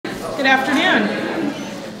Good afternoon.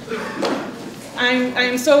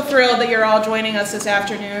 I'm so thrilled that you're all joining us this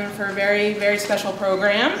afternoon for a very, very special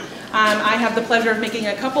program. I have the pleasure of making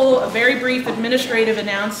a couple of very brief administrative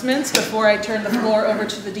announcements before I turn the floor over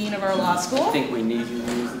to the Dean of our law school. I think we need you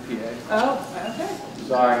to use the PA. Oh, okay.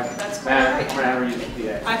 Sorry. That's quite all right. Whenever you use the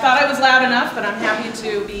PA. I thought I was loud enough, but I'm happy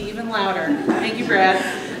to be even louder. Thank you, Brad.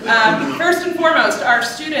 First and foremost, our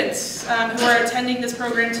students who are attending this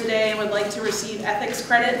program today and would like to receive ethics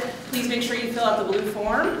credit, please make sure you fill out the blue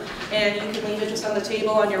form, and you can leave it just on the table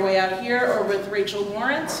on your way out here or with Rachel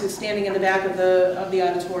Lawrence, who's standing in the back of the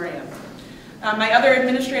auditorium. My other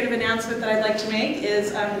administrative announcement that I'd like to make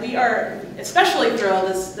is we are especially thrilled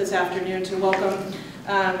this afternoon to welcome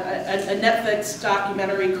a Netflix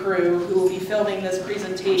documentary crew who will be filming this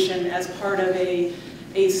presentation as part of a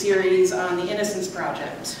series on the Innocence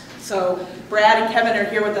Project. So Brad and Kevin are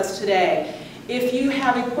here with us today. If you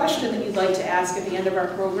have a question that you'd like to ask at the end of our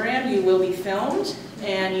program, you will be filmed,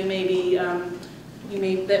 and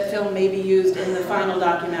that film may be used in the final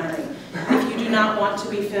documentary. If you do not want to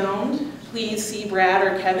be filmed, please see Brad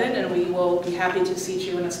or Kevin, and we will be happy to seat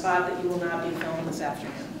you in a spot that you will not be filmed this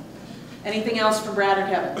afternoon. Anything else for Brad or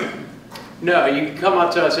Kevin? No, you can come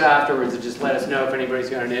up to us afterwards and just let us know if anybody's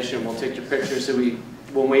got an issue, and we'll take your picture so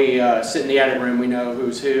when we sit in the edit room, we know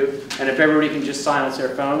who's who. And if everybody can just silence their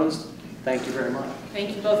phones, thank you very much.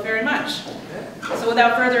 Thank you both very much. So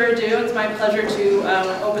without further ado, it's my pleasure to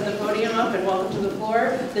open the podium up and welcome to the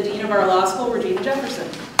floor the Dean of our law school, Regina Jefferson.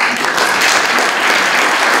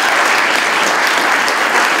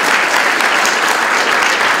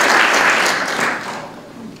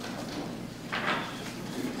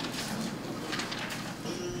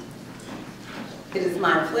 It is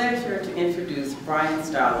my pleasure to introduce Brian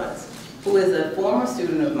Stolarz, who is a former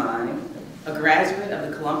student of mine, a graduate of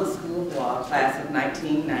the Columbus School of Law class of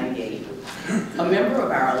 1998, a member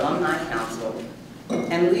of our Alumni Council,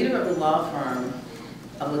 and leader of the law firm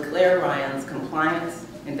of LeClaire Ryan's Compliance,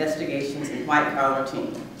 Investigations, and White Collar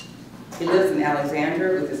team. He lives in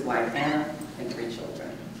Alexandria with his wife Anna and 3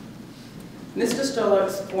 children. Mr.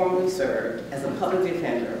 Stolarz formerly served as a public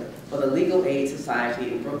defender for the Legal Aid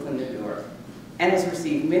Society in Brooklyn, New York, and has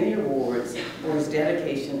received many awards for his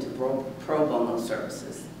dedication to pro bono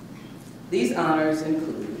services. These honors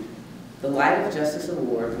include the Light of Justice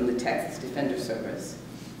Award from the Texas Defender Service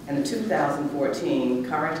and the 2014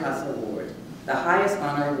 Caritas Award, the highest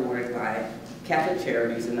honor awarded by Catholic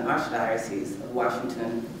Charities in the Archdiocese of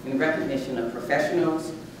Washington in recognition of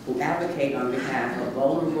professionals who advocate on behalf of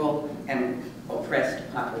vulnerable and oppressed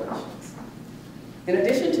populations. In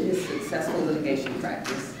addition to his successful litigation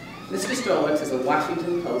practice, Mr. Stolarz is a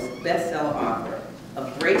Washington Post bestseller author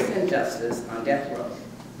of Grace and Justice on Death Row,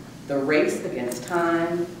 The Race Against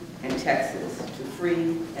Time and Texas to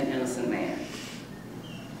Free an Innocent Man.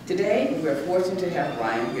 Today, we're fortunate to have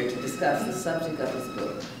Brian here to discuss the subject of his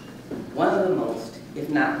book, one of the most, if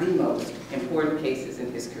not the most, important cases in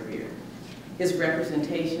his career, his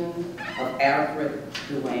representation of Alfred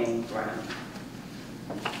Dewayne Brown.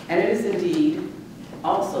 And it is indeed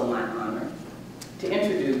also my honor to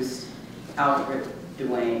introduce Alfred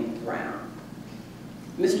Dewayne Brown.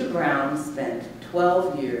 Mr. Brown spent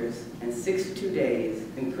 12 years and 62 days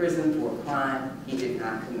in prison for a crime he did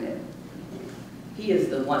not commit. He is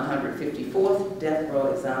the 154th death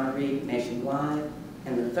row exoneree nationwide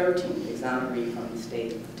and the 13th exoneree from the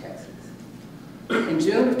state of Texas. In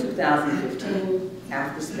June of 2015,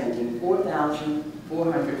 after spending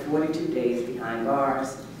 4,442 days behind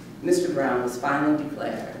bars, Mr. Brown was finally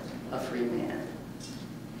declared a free man.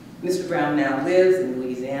 Mr. Brown now lives in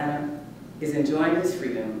Louisiana, is enjoying his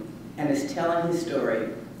freedom, and is telling his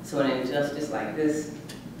story so an injustice like this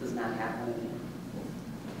does not happen again.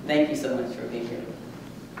 Thank you so much for being here.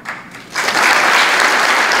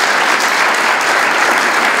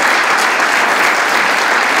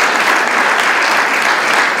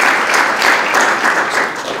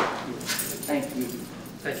 Thank you.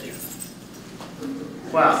 Thank you.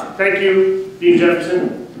 Wow, thank you, Dean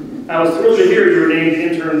Jefferson. I was thrilled to hear you were named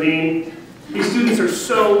interim dean. These students are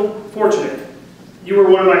so fortunate. You were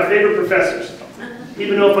one of my favorite professors,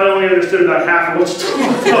 even though if I only understood about half of what you're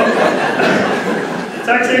talking about.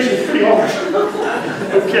 Taxation is pretty hard.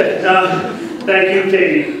 Okay, thank you,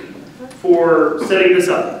 Katie, for setting this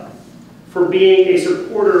up, for being a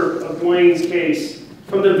supporter of Dwayne's case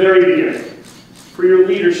from the very beginning, for your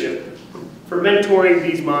leadership, for mentoring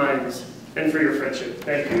these minds, and for your friendship.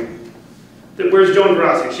 Thank you. Where's Joan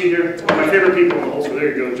Grassi? Is she here? One of my favorite people in the whole school.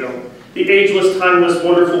 There you go, Joan. The ageless, timeless,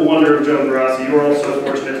 wonderful wonder of Joan Grassi. You are all so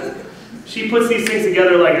fortunate. She puts these things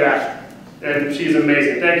together like that, and she's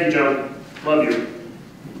amazing. Thank you, Joan. Love you.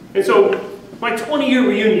 And so, My 20-year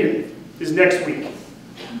reunion is next week.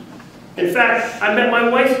 In fact, I met my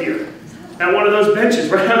wife here at one of those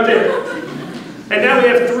benches right out there. And now we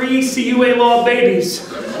have 3 CUA law babies.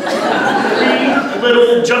 3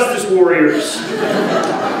 little justice warriors.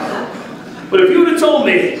 But if you would have told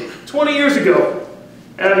me 20 years ago,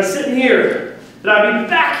 and I'd be sitting here, that I'd be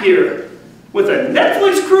back here with a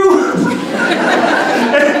Netflix crew,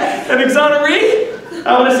 an exoneree,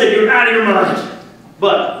 I would have said, you're out of your mind.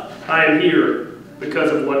 But I am here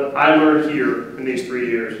because of what I learned here in these 3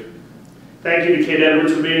 years. Thank you to Kate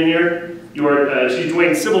Edwards for being here. She's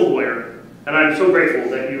Dwayne's civil lawyer, and I'm so grateful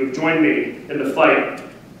that you have joined me in the fight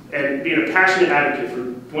and being a passionate advocate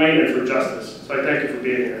for Dwayne and for justice. So I thank you for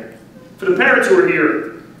being here. For the parents who are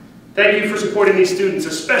here, thank you for supporting these students,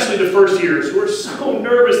 especially the first years who are so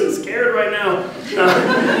nervous and scared right now.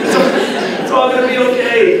 It's all going to be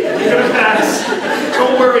okay. You're going to pass.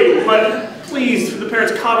 Don't worry. But please, for the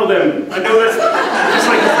parents, coddle them. I know that's just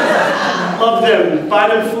like, love them, buy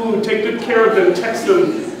them food, take good care of them, text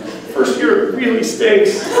them. First year really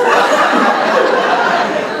stinks.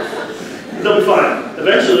 They'll be fine.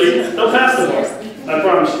 Eventually, they'll pass the bar. I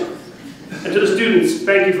promise you. And to the students,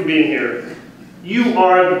 thank you for being here. You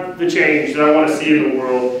are the change that I want to see in the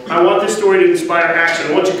world. I want this story to inspire action.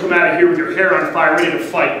 I want you to come out of here with your hair on fire, ready to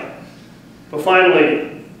fight. But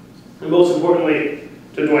finally, and most importantly,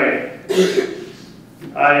 to Dwayne.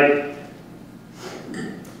 I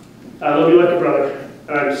love you like a brother,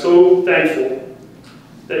 and I'm so thankful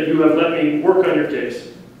that you have let me work on your case,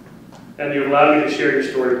 and you've allowed me to share your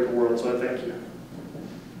story with the world, so I thank you.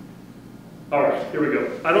 All right, here we go.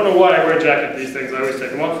 I don't know why I wear a jacket these things. I always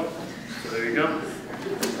take them off. So there you go.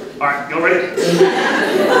 All right, y'all ready?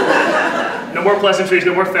 No more pleasantries,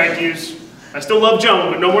 no more thank yous. I still love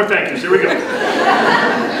Joan, but no more thank yous. Here we go.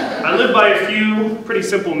 I live by a few pretty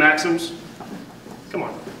simple maxims. Come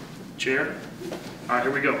on, chair. All right,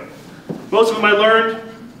 here we go. Most of them I learned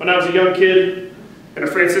when I was a young kid in a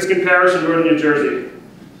Franciscan parish in northern New Jersey.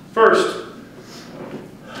 First,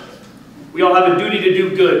 we all have a duty to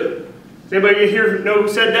do good. Does anybody here know who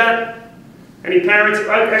said that? Any parents?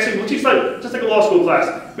 Actually, we'll teach just like a law school class.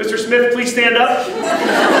 Mr. Smith, please stand up.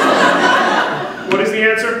 What is the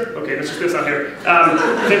answer? Okay, Mr. Smith's not here.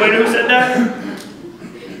 Does anybody know who said that?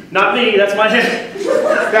 Not me, that's my head.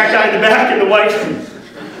 That guy in the back in the white,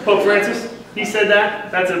 Pope Francis, he said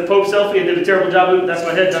that. That's a Pope selfie and did a terrible job with it. That's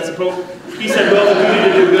my head, that's a Pope. He said, well, we need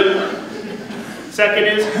to do good. Second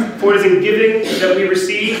is, for it is in giving that we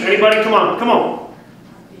receive. Anybody? Come on, come on.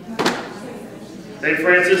 St.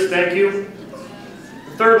 Francis, thank you.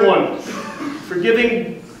 The third one,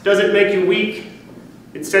 forgiving doesn't make you weak,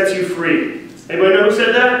 it sets you free. Anybody know who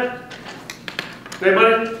said that?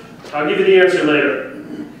 Anybody? I'll give you the answer later.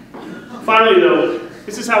 Finally though,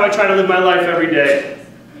 this is how I try to live my life every day.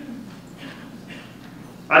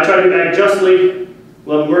 I try to act justly,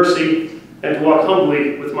 love mercy, and to walk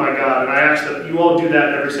humbly with my God. And I ask that you all do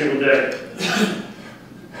that every single day.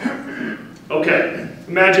 Okay,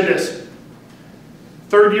 imagine this.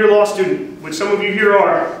 Third-year law student, which some of you here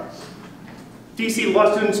are. DC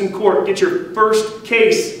law students in court, get your first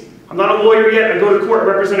case. I'm not a lawyer yet. I go to court,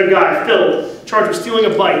 represent a guy, Phil, charged with stealing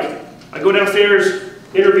a bike. I go downstairs,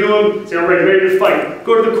 interview him, say I'm ready to fight.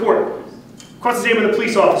 Go to the court, cross-examine the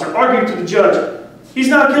police officer, argue to the judge. He's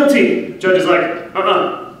not guilty. Judge is like,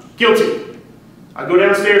 guilty. I go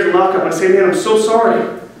downstairs and lock up. I say, man, I'm so sorry.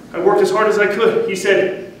 I worked as hard as I could. He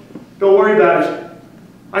said, don't worry about it.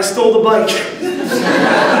 I stole the bike.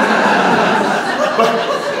 but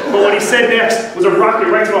what he said next was a rocket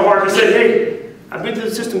right to my heart. He said, hey, I've been through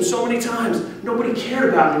the system so many times. Nobody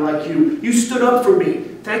cared about me like you. You stood up for me.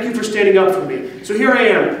 Thank you for standing up for me. So here I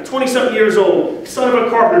am, 20-something years old, son of a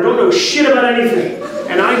carpenter, don't know shit about anything.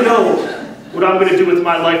 And I know what I'm going to do with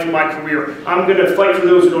my life and my career. I'm going to fight for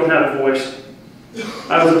those who don't have a voice.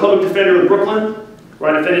 I was a public defender in Brooklyn,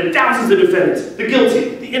 where I defended thousands of defendants, the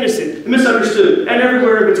guilty, the innocent, the misunderstood, and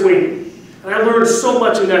everywhere in between. And I learned so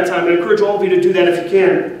much in that time, and I encourage all of you to do that if you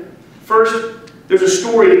can. First, there's a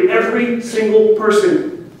story in every single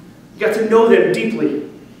person. You got to know them deeply.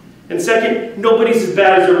 And second, nobody's as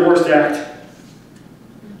bad as their worst act.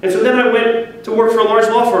 And so then I went to work for a large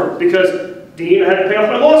law firm, because Dean, I had to pay off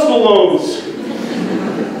my law school loans.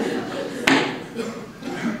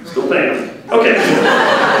 Still paying them. Okay.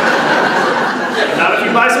 Not if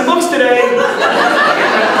you buy some books today. I'll get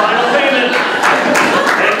that final payment.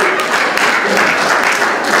 Thank you.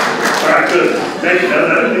 All right, good. Thank you. I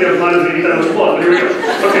didn't think I was lying to me. That was applause, but here we go.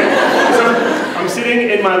 Okay. So I'm sitting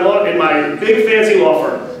in my big fancy law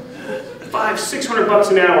firm.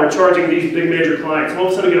 $500–600 an hour charging these big major clients. And all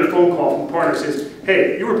of a sudden I get a phone call from a partner who says,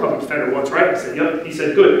 hey, you were a public defender once, right? I said, yep. He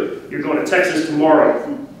said, good. You're going to Texas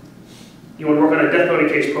tomorrow. You want to work on a death penalty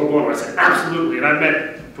case pro bono? I said, absolutely. And I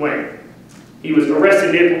met Dwayne. He was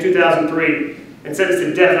arrested in April 2003 and sentenced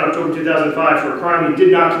to death in October 2005 for a crime he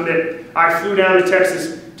did not commit. I flew down to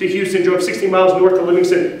Texas, to Houston, drove 16 miles north to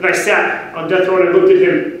Livingston, and I sat on death row and I looked at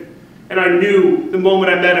him. And I knew the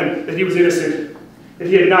moment I met him that he was innocent, that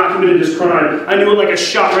he had not committed this crime. I knew it like a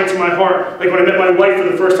shot right to my heart, like when I met my wife for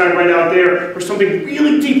the first time right out there, or something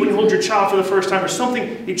really deep when you hold your child for the first time, or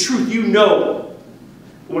something, a truth you know.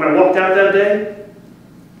 But when I walked out that day,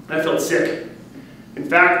 I felt sick. In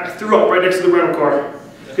fact, I threw up right next to the rental car,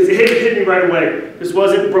 because it hit me right away. This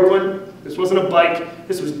wasn't Brooklyn, this wasn't a bike,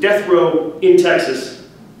 this was death row in Texas.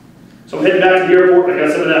 So I'm heading back to the airport. I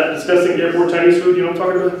got some of that disgusting airport Chinese food, you know what I'm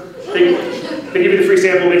talking about? They give you the free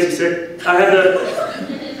sample, makes you sick. I had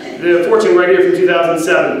the fortune right here from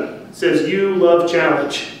 2007. It says, you love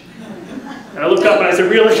challenge. And I looked up and I said,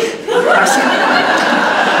 really?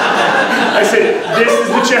 I said, this is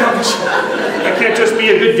the challenge. I can't just be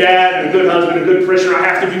a good dad and a good husband, a good parishioner. I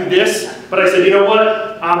have to do this. But I said, you know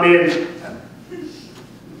what? I'm in.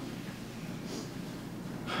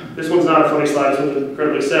 This one's not a funny slide. This one's an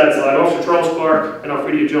incredibly sad slide. Officer Charles Clark and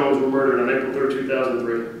Alfred Jones were murdered on April 3rd,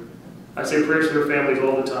 2003. I say prayers for their families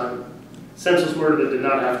all the time. Senseless murder that did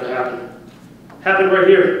not have to happen. Happened right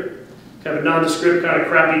here. Kind of a nondescript, kind of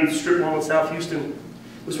crappy strip mall in South Houston.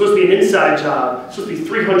 It was supposed to be an inside job. It was supposed to be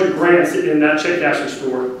 300 grand sitting in that check cashing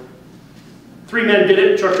store. 3 men did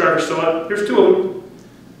it. Truck driver saw it. Here's 2 of them.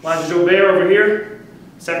 Elijah Jobert over here,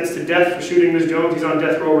 sentenced to death for shooting Ms. Jones. He's on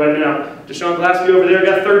death row right now. Deshaun Glaspie over there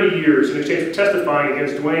got 30 years in exchange for testifying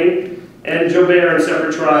against Dwayne and Jobert in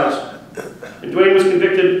separate trials. And Dwayne was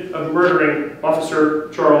convicted of murdering Officer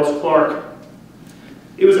Charles Clark.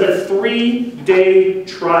 It was a 3-day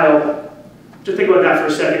trial. Just think about that for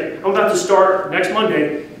a second. I'm about to start next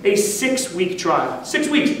Monday a 6-week trial. 6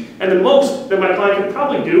 weeks. And the most that my client could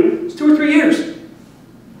probably do is 2 or 3 years.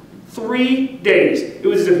 3 days. It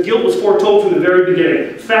was as if guilt was foretold from the very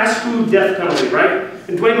beginning. Fast food death penalty, right?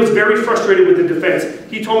 And Dwayne was very frustrated with the defense.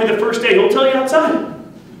 He told me the first day, he'll tell you outside.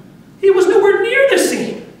 He was nowhere near this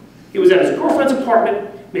scene. He was at his girlfriend's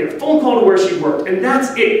apartment, made a phone call to where she worked, and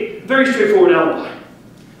that's it. Very straightforward alibi.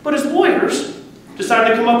 But his lawyers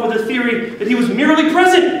decided to come up with a theory that he was merely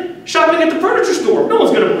present, shopping at the furniture store. No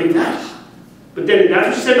one's going to believe that. But then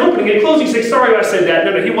after she said opening and closing, she said, sorry I said that.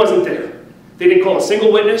 No, he wasn't there. They didn't call a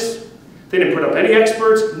single witness. They didn't put up any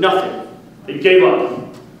experts, nothing. They gave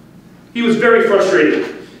up. He was very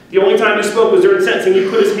frustrated. The only time he spoke was during sentencing. He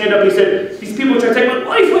put his hand up and he said, these people are trying to take my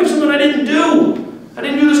life away for something I didn't do. I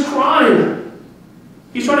didn't do this crime.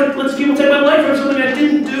 He's trying to let these people take my life away for something I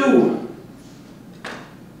didn't do.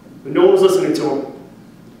 But no one was listening to him.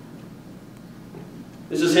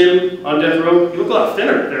 This is him on death row. You look a lot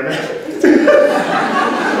thinner there, man.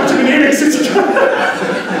 Bunch of bananas.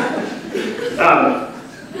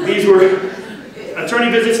 These were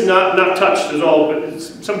attorney visits, not touched. There's all, but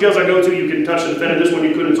some jails I go to, you can touch the defendant. This one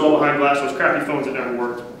you couldn't. It's all behind glass. Those crappy phones that never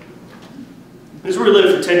worked. This is where he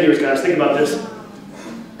lived for 10 years, guys. Think about this.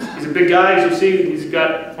 He's a big guy, as you'll see. He's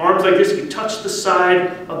got arms like this. He could touch the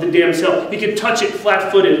side of the damn cell. He could touch it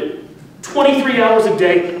flat-footed. 23 hours a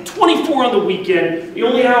day, 24 on the weekend. The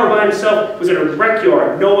only hour by himself was in a rec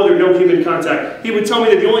yard. No human contact. He would tell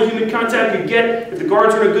me that the only human contact you'd get, if the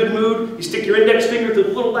guards are in a good mood, you stick your index finger through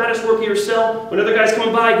the little lattice work of your cell. When other guys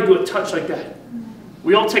come by, you can do a touch like that.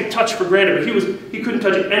 We all take touch for granted, but he couldn't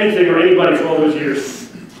touch anything or anybody for all those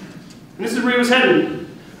years. And this is where he was heading.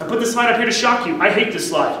 I put this slide up here to shock you. I hate this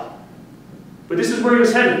slide. But this is where he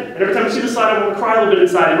was heading. And every time I see this slide, I want to cry a little bit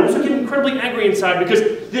inside. And also get incredibly angry inside because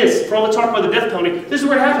this, for all the talk about the death penalty, this is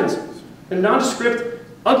where it happens. A nondescript,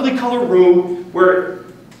 ugly colored room where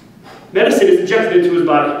medicine is injected into his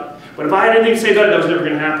body. But if I had anything to say about it, that was never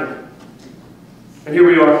going to happen. And here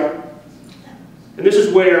we are. And this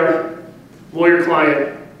is where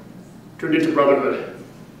lawyer-client turned into brotherhood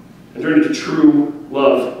and turned into true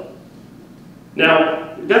love.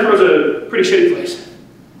 Now, death row is a pretty shitty place.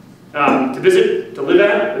 To visit, to live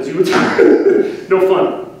at, as you would say, no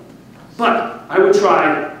fun. But I would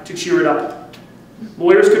try to cheer it up.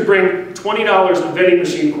 Lawyers could bring $20 of vending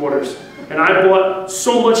machine quarters, and I bought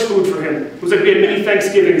so much food for him. It was like we had mini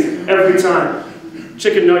Thanksgivings every time.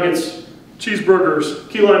 Chicken nuggets, cheeseburgers,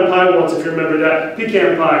 key lime pie once, if you remember that,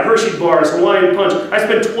 pecan pie, Hershey bars, Hawaiian punch. I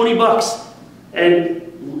spent 20 bucks,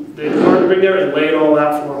 and the guard would bring there and lay it all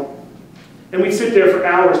out for him. And we'd sit there for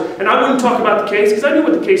hours. And I wouldn't talk about the case, because I knew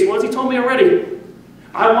what the case was. He told me already.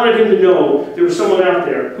 I wanted him to know there was someone out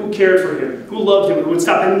there who cared for him, who loved him, who would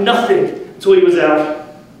stop at nothing until he was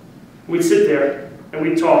out. We'd sit there, and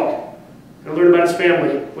we'd talk. And I learned about his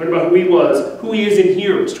family, learned about who he was, who he is in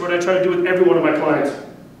here, which is what I try to do with every one of my clients.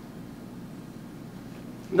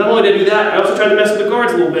 Not only did I do that, I also tried to mess with the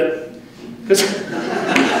guards a little bit. Because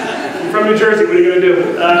I'm from New Jersey, what are you going to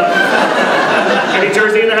do? Any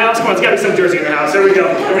Jersey in the house? Come on, there's got to be some Jersey in the house. There we go,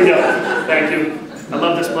 there we go. Thank you. I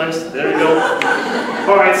love this place. There we go.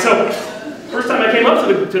 All right, so first time I came up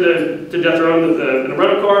to death row in a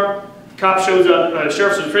rental car, cop shows up,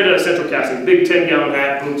 sheriff was straight out of Central Casting, big 10-gallon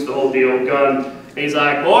hat, boots, the whole deal, gun. And he's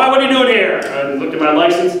like, boy, what are you doing here? I looked at my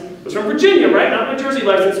license. It was from Virginia, right? Not my Jersey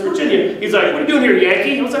license, Virginia. He's like, what are you doing here,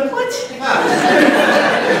 Yankee? I was like, what?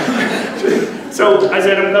 So I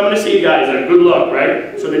said, I'm coming to see you guys. He's like, good luck,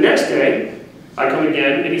 right? So the next day, I come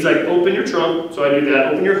again, and he's like, open your trunk. So I do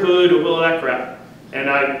that, open your hood, open all that crap. And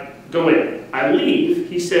I go in. I leave.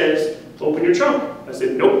 He says, open your trunk. I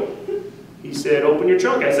said, nope. He said, open your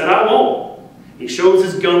trunk. I said, I won't. He shows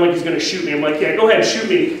his gun like he's going to shoot me. I'm like, yeah, go ahead, shoot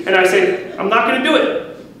me. And I say, I'm not going to do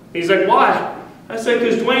it. He's like, why? I said,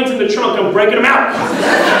 because Dwayne's in the trunk. I'm breaking him out.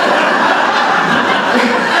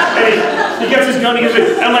 And he gets his gun.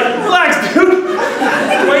 I'm like, relax, dude.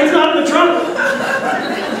 Dwayne's not in the trunk.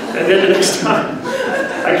 And then the next time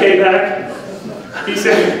I came back, he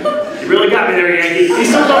said, you really got me there, Yankee. He's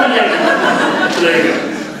still coming Yankee. So there you go.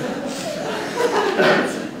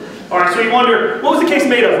 All right, so you wonder, what was the case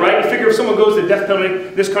made of, right? You figure if someone goes to the death penalty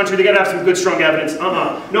in this country, they got to have some good, strong evidence.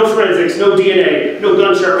 No forensics, no DNA, no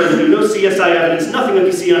gunshot residue, no CSI evidence, nothing like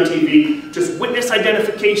you see on TV. Just witness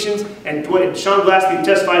identifications, and Sean Glaspie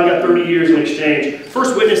testified and got 30 years in exchange.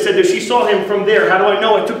 First witness said that she saw him from there. How do I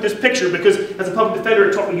know? I took this picture because as a public defender,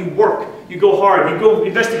 it taught me you work. You go hard, you go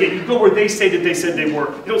investigate, you go where they say that they said they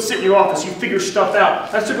were. You don't sit in your office, you figure stuff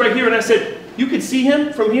out. I stood right here and I said, you could see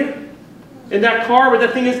him from here? In that car where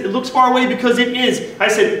that thing is, it looks far away because it is. I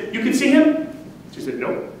said, you can see him? She said,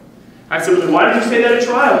 no. I said, well, then why did you say that at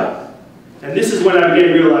trial? And this is when I began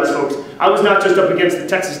to realize, folks, I was not just up against the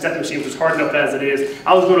Texas death machine, which is hard enough as it is.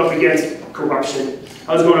 I was going up against corruption.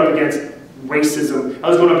 I was going up against racism. I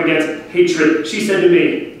was going up against hatred. She said to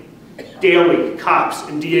me, daily, cops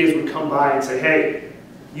and DAs would come by and say, hey,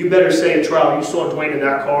 you better say at trial you saw Dwayne in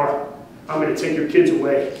that car. I'm going to take your kids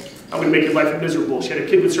away. I'm going to make your life miserable. She had a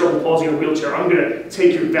kid with cerebral palsy in a wheelchair. I'm going to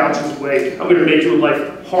take your vouchers away. I'm going to make your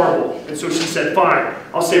life horrible. And so she said, fine,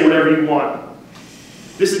 I'll say whatever you want.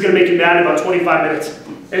 This is going to make you mad in about 25 minutes.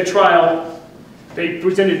 At trial, they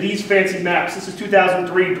presented these fancy maps. This is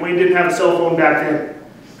 2003. Dwayne didn't have a cell phone back then.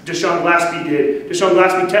 Deshaun Glaspie did. Deshaun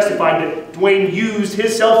Glaspie testified that Dwayne used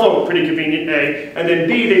his cell phone, pretty convenient, A. And then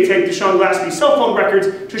B, they take Deshaun Glaspie's cell phone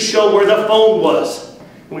records to show where the phone was.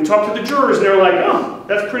 And we talked to the jurors, and they were like, oh,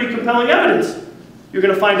 that's pretty compelling evidence. You're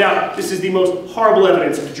going to find out this is the most horrible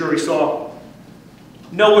evidence that the jury saw.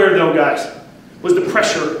 Nowhere, though, guys, was the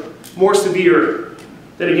pressure more severe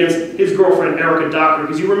than against his girlfriend, Erica Docker.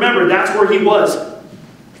 Because you remember, that's where he was.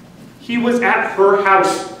 He was at her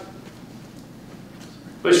house.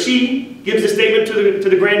 But she gives a statement to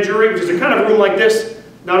the grand jury, which is a kind of room like this,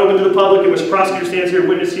 not open to the public, in which the prosecutor stands here,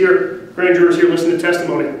 witness here, grand jurors here listening to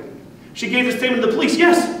testimony. She gave a statement to the police.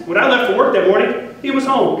 Yes, when I left for work that morning, he was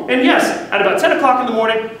home. And yes, at about 10 o'clock in the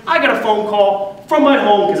morning, I got a phone call from my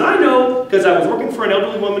home because I know, because I was working for an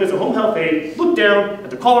elderly woman as a home health aide, looked down at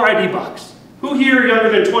the caller ID box. Who here younger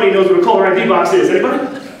than 20 knows what a caller ID box is?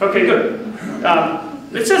 Anybody? Okay, good.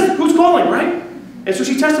 It says who's calling, right? And so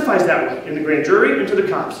she testifies that way in the grand jury and to the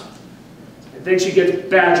cops. And then she gets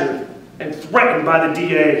badgered and threatened by the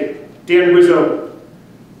DA, Dan Rizzo.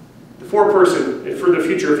 The foreperson, for the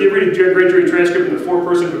future, if you read a grand jury transcript and the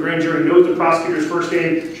foreperson of a grand jury knows the prosecutor's first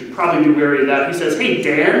name, you should probably be wary of that. He says, hey,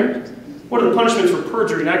 Dan, what are the punishments for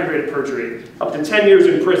perjury and aggravated perjury? Up to 10 years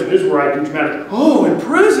in prison. This is where I do dramatic, oh, in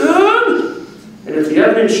prison? And if the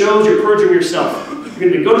evidence shows you're perjuring yourself, you're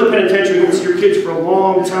going to go to the penitentiary and see your kids for a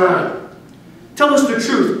long time. Tell us the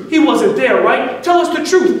truth. He wasn't there, right? Tell us the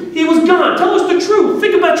truth. He was gone. Tell us the truth.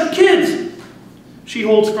 Think about your kids. She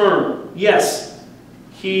holds firm. Yes.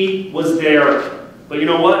 He was there. But you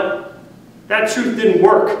know what? That truth didn't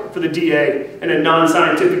work for the DA in a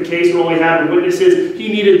non-scientific case where all he had were witnesses. He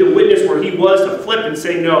needed the witness where he was to flip and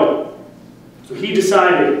say no. So he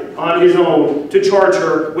decided on his own to charge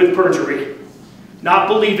her with perjury, not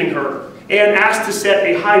believing her, and asked to set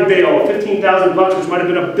a high bail of $15,000, which might have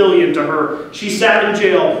been $1 billion to her. She sat in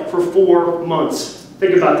jail for 4 months.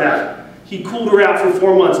 Think about that. He cooled her out for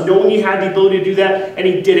 4 months, knowing he had the ability to do that, and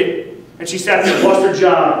he did it. And she sat there, lost her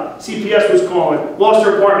job. CPS was calling, lost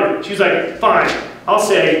her apartment. She's like, fine, I'll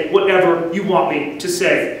say whatever you want me to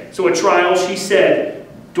say. So at trial, she said,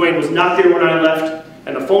 Dwayne was not there when I left,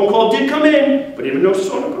 and the phone call did come in, but even though she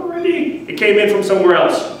saw it already, it came in from somewhere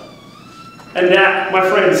else. And that, my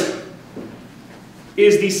friends,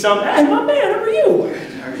 is the sum. Hey, my man, how are you?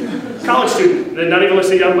 College student. They're not even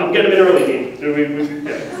listening. I'm getting him in early, Dean.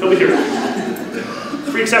 He'll be here.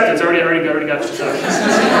 Free acceptance. I already got you started.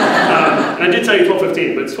 And I did tell you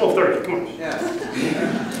 12:15, but it's 12:30. Come on.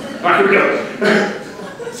 All right, here we go.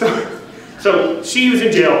 So she was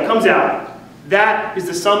in jail, comes out. That is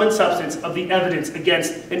the sum and substance of the evidence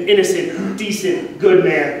against an innocent, decent, good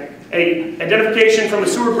man. A identification from a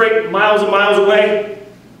sewer break miles and miles away.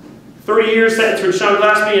 30 years sentence for Sean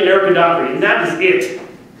Glaspie and Erica Dockery, and that is it.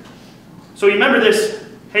 So you remember this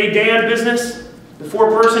Hey Dan business? The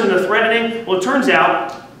four-person and the threatening? Well, it turns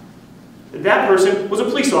out that that person was a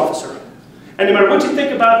police officer. And no matter what you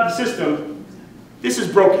think about the system, this is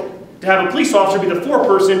broken. To have a police officer be the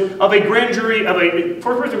foreperson of a grand jury, of a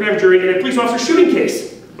four-person grand jury in a police officer shooting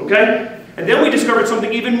case, okay? And then we discovered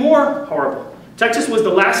something even more horrible. Texas was the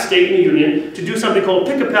last state in the union to do something called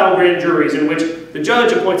pick-a-pal grand juries, in which the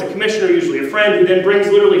judge appoints a commissioner, usually a friend, who then brings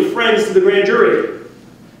literally friends to the grand jury.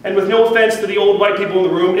 And with no offense to the old white people in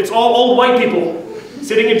the room, it's all old white people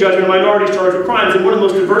sitting in judgment of minorities charged with crimes in one of the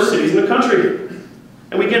most diverse cities in the country.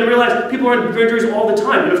 And we begin to realize people are in grand juries all the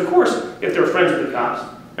time. And of course, if they're friends with the cops,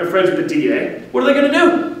 and friends with the DA, what are they going to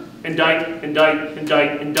do? Indict, indict,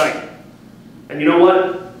 indict, indict. And you know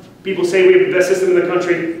what? People say we have the best system in the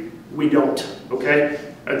country. We don't, okay?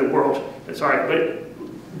 In the world. That's all right,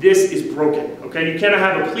 but this is broken, okay? You cannot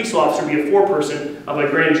have a police officer be a foreperson of a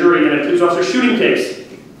grand jury in a police officer shooting case.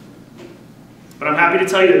 But I'm happy to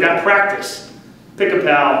tell you that that practice,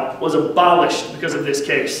 pick-a-pal, was abolished because of this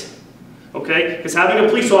case. Okay? Because having a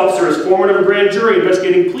police officer as foreman of a grand jury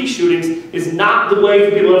investigating police shootings is not the way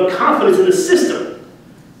for people to have confidence in the system.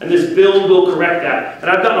 And this bill will correct that. And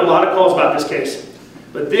I've gotten a lot of calls about this case.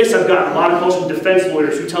 But this, I've gotten a lot of calls from defense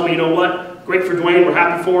lawyers who tell me, you know what? Great for Dwayne, we're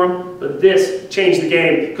happy for him. But this changed the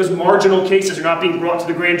game. Because marginal cases are not being brought to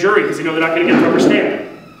the grand jury because they know they're not going to get a rubber stamp.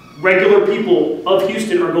 Regular people of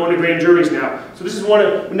Houston are going to grand juries now. So this is one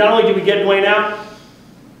of, not only did we get Dwayne out,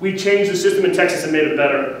 we changed the system in Texas and made it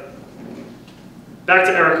better. Back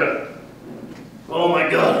to Erica. Oh my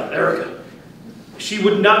God, Erica. She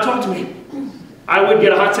would not talk to me. I would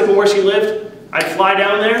get a hot tip of where she lived. I'd fly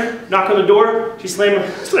down there, knock on the door. She'd slam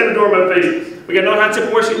the door in my face. We got no hot tip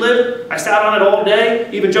of where she lived. I sat on it all day,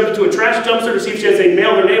 even jumped into a trash dumpster to see if she had a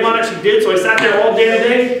mail or name on it. She did, so I sat there all damn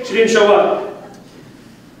day. She didn't show up.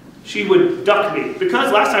 She would duck me.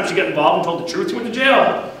 Because last time she got involved and told the truth, she went to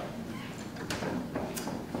jail.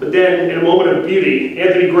 But then, in a moment of beauty,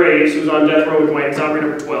 Anthony Graves, who was on death row with Dwayne, exoneree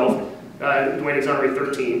number 12, Dwayne exoneree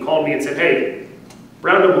 13, called me and said, hey,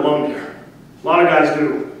 Brown don't belong there. A lot of guys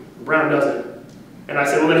do. Brown doesn't. And I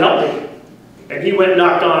said, well, then help me. And he went and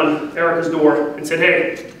knocked on Erica's door and said,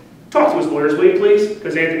 hey, talk to his lawyers, will you please?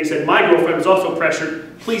 Because Anthony said, my girlfriend was also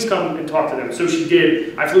pressured. Please come and talk to them. So she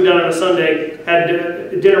did. I flew down on a Sunday, had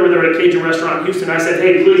dinner with her at a Cajun restaurant in Houston. I said,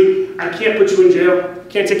 hey, please, I can't put you in jail.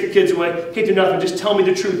 Can't take your kids away. Can't do nothing. Just tell me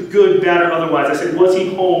the truth, good, bad, or otherwise. I said, was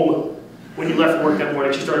he home when you left work that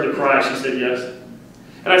morning? She started to cry. She said, yes.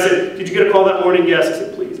 And I said, did you get a call that morning? Yes. I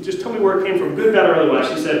said, please, just tell me where it came from, good, bad, or otherwise.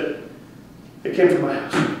 She said, it came from my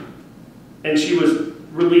house. And she was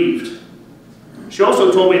relieved. She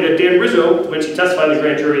also told me that Dan Rizzo, when she testified in the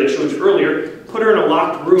grand jury that I showed you earlier, put her in a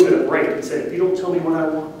locked room in a break and said, if you don't tell me what I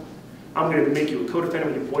want, I'm going to make you a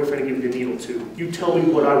co-defendant with your boyfriend and give you the needle too. You tell me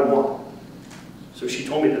what I want. So she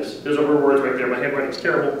told me this. Those are her words right there. My handwriting's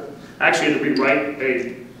terrible. I actually had to rewrite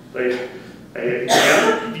a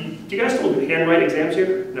exam. Do you guys still handwrite exams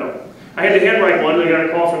here? No. I had to handwrite one, and I got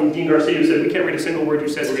a call from Dean Garcia who said, we can't read a single word you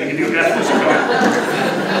said, we're going to do that.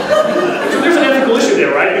 So there's an ethical issue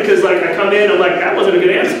there, right? Because like I come in, I'm like, that wasn't a good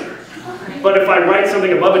answer. But if I write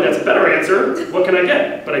something above it that's a better answer, what can I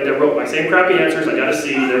get? But I wrote my same crappy answers, I got a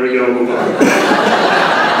C, there we go, move on.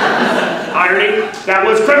 Irony, that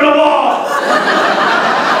was criminal law!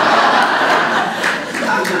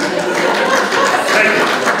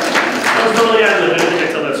 That was totally ad-lib, I didn't think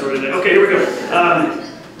I'd tell that story today. Okay, here we go.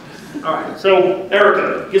 All right, so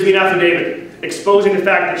Erica gives me an affidavit exposing the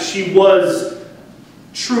fact that she was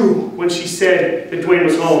true when she said that Dwayne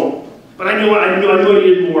was home. But I knew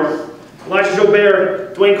he did more. Elijah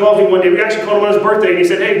Jobert, Dwayne called me one day. We actually called him on his birthday, and he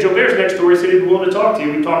said, hey, Jobert's next door. He said he'd be willing to talk to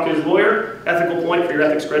you. We talked to his lawyer. Ethical point for your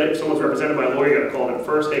ethics credit. If someone's represented by a lawyer, you got to call him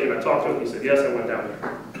first. Hey, can I talk to him? He said, yes. I went down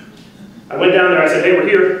there. I went down there. I said, hey, we're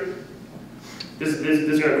here. This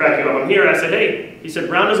is going to crack you up. I'm here. And I said, hey. He said,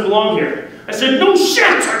 Brown doesn't belong here. I said, no shit,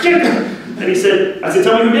 I can't. And he said, I said,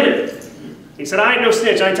 tell me who did it. He said, I ain't no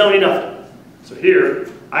snitch, I ain't telling you nothing. So here,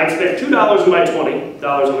 I spent $2 of my $20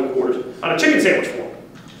 on the quarters on a chicken sandwich for him.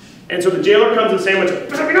 And so the jailer comes and sandwich,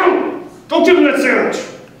 he's like, no, don't give him that sandwich.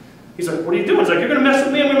 He's like, what are you doing? He's like, you're going to mess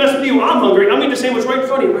with me, I'm going to mess with you. I'm hungry, I'm eating a sandwich right in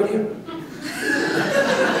front of you, right here.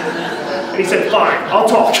 And he said, fine, I'll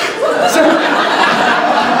talk. So,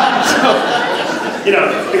 you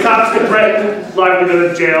know, the cops could threaten live to go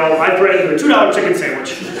to jail. I threatened him a $2 chicken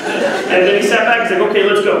sandwich. And then he sat back and said, okay,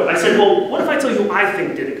 let's go. I said, well, what if I tell you who I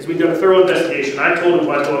think did it? Because we've done a thorough investigation. I told him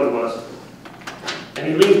what I thought it was. And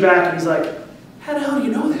he leans back and he's like, how the hell do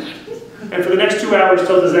you know that? And for the next 2 hours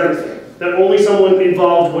tells us everything that only someone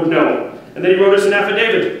involved would know. And then he wrote us an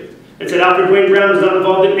affidavit. It said Alfred Dewayne was not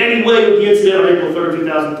involved in any way with the incident on April 3rd,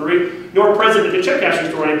 2003, nor present at the check cashing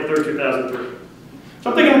store on April 3rd, 2003. So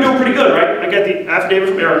I'm thinking I'm doing pretty good, right? I got the affidavit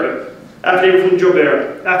from Erica, affidavit from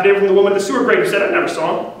Jobert, affidavit from the woman at the sewer break who said I never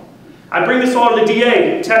saw him. I bring this all to the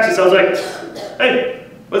DA in Texas. I was like,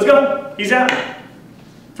 hey, let's go. He's out.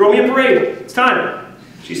 Throw me a parade. It's time.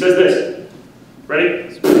 She says this.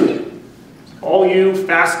 Ready? All you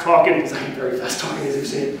fast-talking, because I'm very fast-talking as you've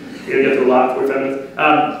seen. You're going to get through a lot, 45 minutes.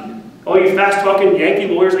 All you fast-talking Yankee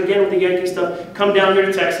lawyers, again with the Yankee stuff, come down here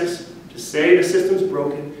to Texas to say the system's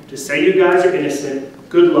broken, to say you guys are innocent.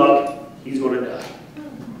 Good luck. He's going to die.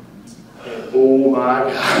 And oh my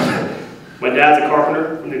God. My dad's a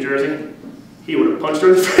carpenter from New Jersey. He would have punched her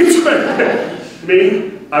in the face.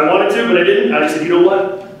 Me, I wanted to, but I didn't. I just said, you know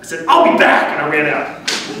what? I said, I'll be back, and I ran out.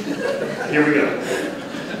 Here we go.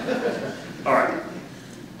 All right.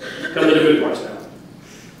 Come to the good parts now.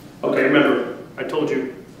 Okay, remember, I told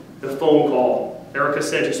you, the phone call. Erica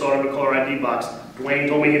said she saw it in the caller ID box. Dwayne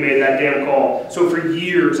told me he made that damn call. So for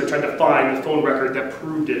years, I tried to find the phone record that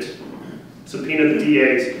proved it. Subpoena the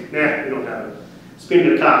DAs. Nah, we don't have it. Subpoena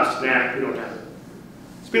the cops. Nah, we don't have it.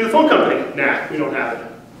 Subpoena the phone company. Nah, we don't have it.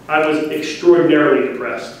 I was extraordinarily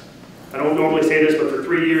depressed. I don't normally say this, but for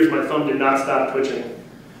 3 years, my thumb did not stop twitching.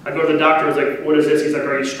 I go to the doctor, I was like, what is this? He's like,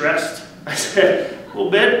 are you stressed? I said, a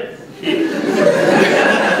little bit.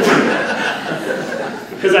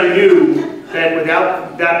 Because I knew that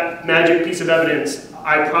without that magic piece of evidence,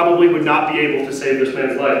 I probably would not be able to save this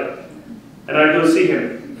man's life. And I'd go see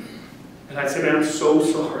him. And I'd say, man, I'm so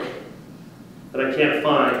sorry that I can't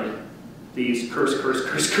find these curse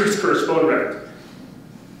phone records.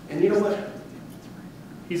 And you know what?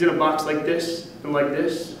 He's in a box like this and like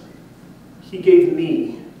this. He gave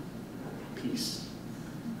me peace.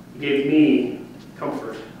 He gave me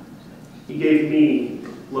comfort. He gave me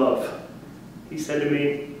love. He said to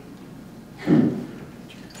me,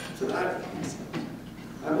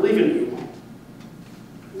 I believe in you.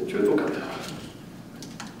 The truth will come out.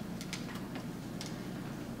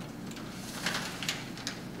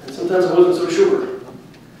 And sometimes I wasn't so sure.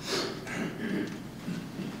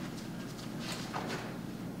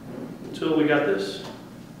 Until we got this.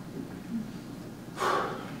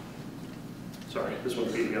 Sorry, this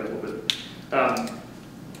one's beating me up a little bit.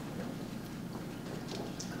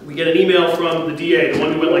 We get an email from the DA, the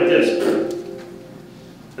one who went like this.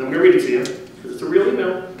 And I'm going to read it to you, because it's a real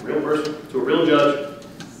email, a real person, to a real judge.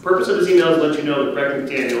 The purpose of his email is to let you know that Brett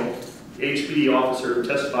McDaniel, the HPD officer who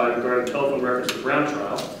testified regarding telephone records of the Brown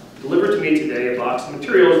trial, delivered to me today a box of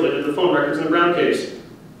materials related to the phone records in the Brown case.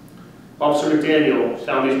 Officer McDaniel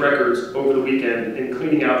found these records over the weekend in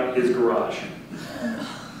cleaning out his garage.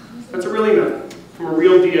 That's a real email from a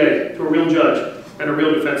real DA to a real judge and a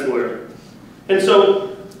real defense lawyer. And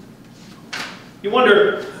so, you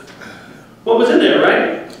wonder, what was in there,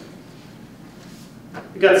 right?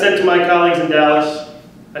 It got sent to my colleagues in Dallas.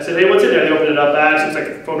 I said, hey, what's in there? They opened it up. It looks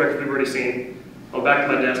like the phone records we've already seen. I'm back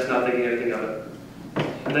to my desk, not thinking anything of it.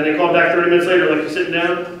 And then they called back 30 minutes later, like, you're sitting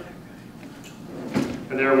down?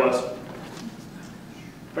 And there it was.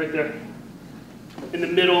 Right there. In the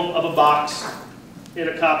middle of a box, in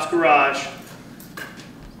a cop's garage.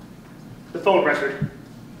 The phone record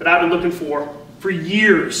that I've been looking for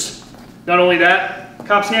years. Not only that,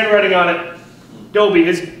 cop's handwriting on it. Dobie,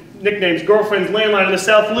 his nickname's girlfriend's landline in the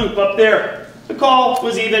South Loop up there. The call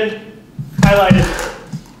was even highlighted.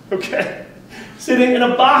 Okay. Sitting in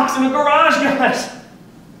a box in a garage, guys.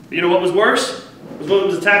 But you know what was worse? Was what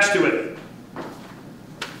was attached to it.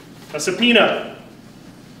 A subpoena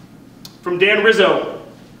from Dan Rizzo,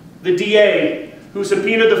 the DA, who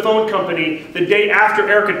subpoenaed the phone company the day after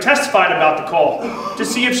Erica testified about the call to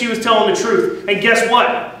see if she was telling the truth. And guess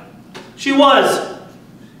what? She was.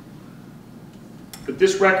 But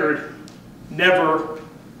this record never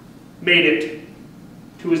made it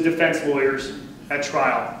to his defense lawyers at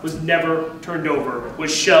trial, was never turned over,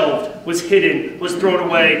 was shelved, was hidden, was thrown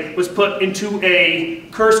away, was put into a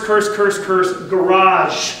curse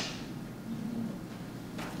garage.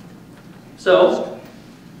 So,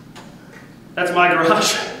 that's my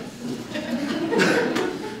garage.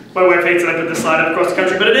 My wife hates that I put this slide up across the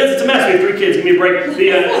country, but it is. It's a mess. We have 3 kids. Give me a break.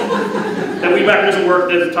 That weed whacker doesn't work.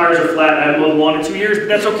 The tires are flat. I haven't mowed the lawn in 2 years, but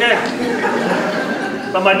that's okay.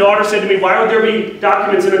 But my daughter said to me, why would there be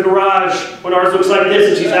documents in a garage when ours looks like this?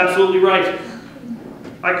 And she's absolutely right.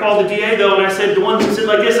 I called the DA, though, and I said, the one who said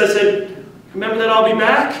like this, I said, remember that I'll be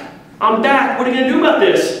back? I'm back. What are you going to do about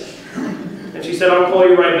this? And she said, I'll call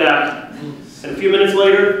you right back. And a few minutes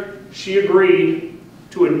later, she agreed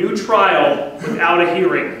to a new trial without a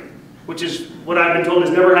hearing, which is what I've been told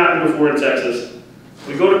has never happened before in Texas.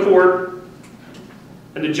 We go to court,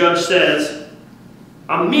 and the judge says,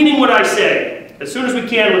 I'm meaning what I say. As soon as we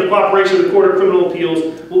can, with cooperation of the Court of Criminal Appeals,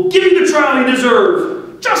 we'll give you the trial you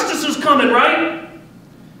deserve. Justice is coming, right?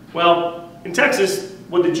 Well, in Texas,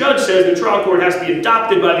 what the judge says in the trial court has to be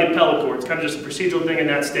adopted by the appellate court. It's kind of just a procedural thing in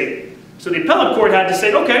that state. So the appellate court had to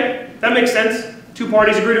say, okay, that makes sense. 2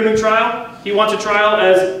 parties agree to a new trial. He wants a trial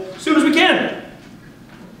as soon as we can.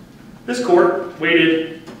 This court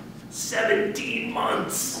waited 17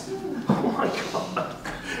 months. Oh my God.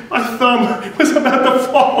 My thumb was about to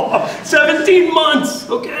fall off. 17 months,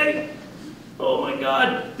 okay? Oh my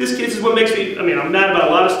God. This case is what makes me, I mean, I'm mad about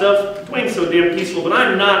a lot of stuff. Dwayne's so damn peaceful, but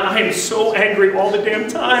I'm not. I am so angry all the damn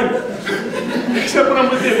time. Except when I'm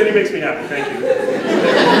with him, and he makes me happy. Thank you.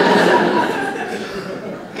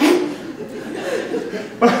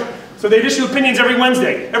 So they'd issue opinions every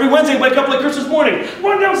Wednesday. Every Wednesday, wake up like Christmas morning.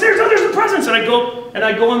 Run downstairs, oh, there's the presents. And I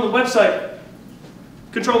go on the website.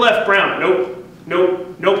 Control F, Brown. Nope.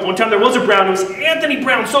 Nope, nope. One time there was a Brown. It was Anthony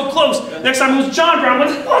Brown, so close. Next time it was John Brown. I'm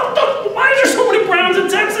like, what the? Why is there so many Browns in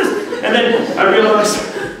Texas? And then I realized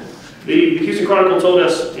the Houston Chronicle told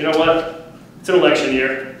us, you know what? It's an election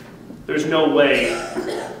year. There's no way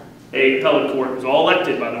a appellate court, who's all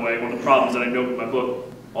elected, by the way, one of the problems that I note in my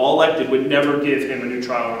book, all elected would never give him a new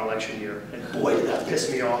trial on election year. And boy, did that piss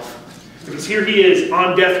me off. Because here he is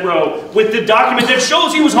on death row with the document that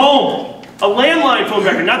shows he was home. A landline phone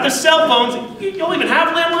record, not the cell phones. You don't even have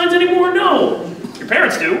landlines anymore? No. Your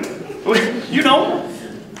parents do. You know.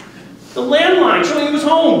 The landline showing he was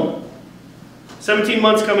home. 17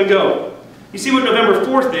 months come and go. You see what November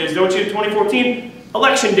 4th is, don't you, 2014?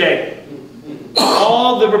 Election day.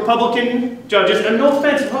 All the Republican judges, and no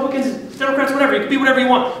offense, Republicans, Democrats, whatever, you can be whatever you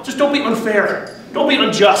want. Just don't be unfair. Don't be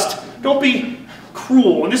unjust. Don't be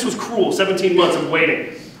cruel. And this was cruel, 17 months of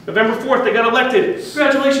waiting. November 4th, they got elected.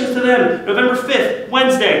 Congratulations to them. November 5th,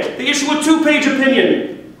 Wednesday, they issue a 2-page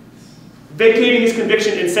opinion vacating his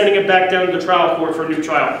conviction and sending it back down to the trial court for a new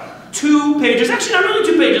trial. 2 pages, actually not really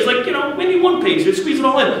 2 pages, like, you know, maybe 1 page. They squeeze it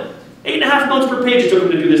all in. 8.5 months per page it took him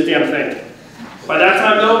to do this damn thing. By that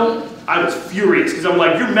time, though, I was furious because I'm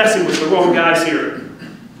like, you're messing with the wrong guys here.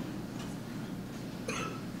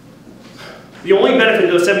 The only benefit of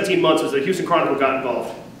those 17 months was that Houston Chronicle got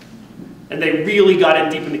involved. And they really got in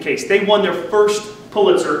deep in the case. They won their first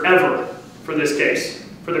Pulitzer ever for this case,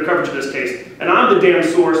 for their coverage of this case. And I'm the damn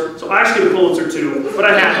source, so I should get a Pulitzer too, but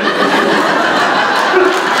I haven't.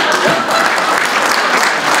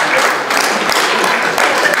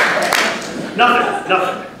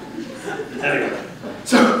 Nothing. Anyway.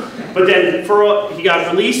 But then he got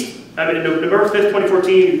released. I mean, November 5th,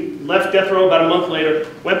 2014, left death row about a month later,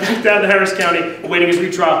 went back down to Harris County, awaiting his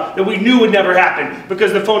retrial that we knew would never happen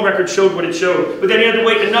because the phone record showed what it showed. But then he had to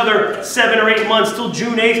wait another 7 or 8 months till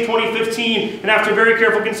June 8th, 2015. And after very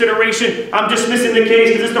careful consideration, I'm dismissing the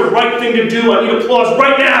case because it's the right thing to do. I need applause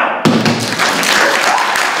right now.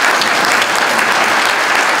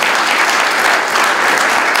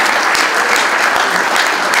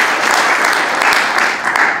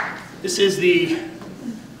 This is the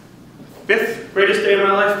 5th greatest day of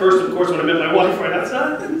my life. First, of course, when I met my wife right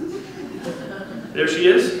outside. There she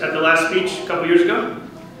is at the last speech a couple years ago.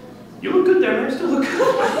 You look good there, man. You still look good.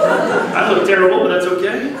 I look terrible, but that's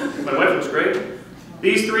okay. My wife looks great.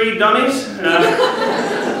 These 3 dummies. 2,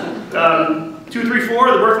 3,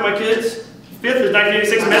 4, the birth of my kids. 5th is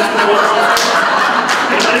 1986 Mets when they won.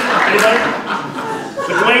 Anybody?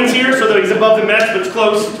 But Dwayne's here, so that he's above the Mets, but it's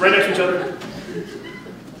close. It's right next to each other.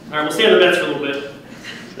 All right, we'll stay on the Mets for a little bit.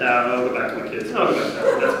 I'll go back to my kids. I'll go back to that.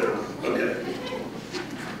 That's good. Okay.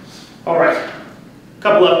 All right.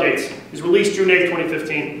 Couple updates. He's released June 8th,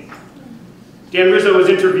 2015. Dan Rizzo was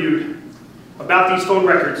interviewed about these phone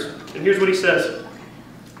records, and here's what he says.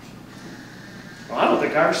 Well, I don't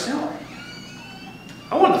think I was selling.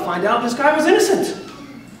 I wanted to find out if this guy was innocent.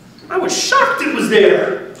 I was shocked it was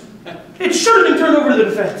there. It should have been turned over to the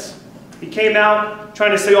defense. He came out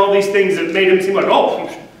trying to say all these things that made him seem like, oh,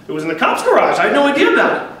 it was in the cop's garage. I had no idea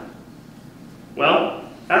about it. Well,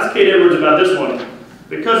 ask Kate Edwards about this one.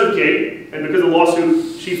 Because of Kate, and because of the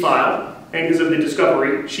lawsuit she filed, and because of the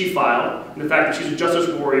discovery she filed, and the fact that she's a justice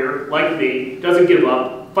warrior like me, doesn't give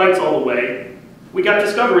up, fights all the way, we got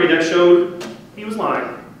discovery that showed he was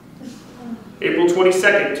lying. April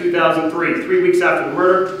 22nd, 2003, 3 weeks after the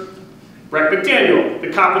murder, Breck McDaniel, the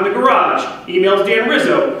cop in the garage, emails Dan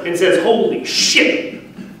Rizzo and says, "Holy shit,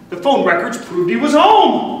 the phone records proved he was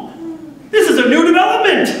home. This is a new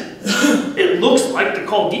development. It looks like the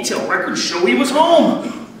call detail records show he was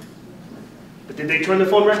home." But did they turn the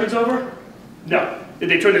phone records over? No. Did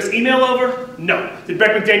they turn this email over? No. Did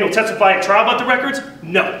Breck McDaniel testify at trial about the records?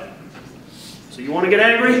 No. So you want to get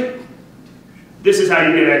angry? This is how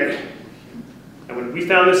you get angry. And when we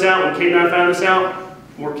found this out, when Kate and I found this out,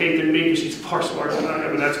 more Kate than me because she's far smarter than I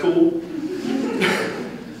am, and that's cool,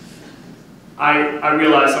 I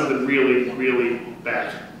realized something really, really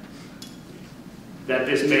bad. That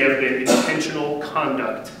this may have been intentional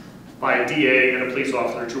conduct by a DA and a police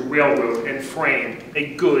officer to railroad and frame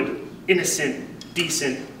a good, innocent,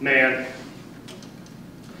 decent man.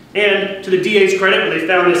 And to the DA's credit, when they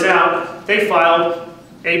found this out, they filed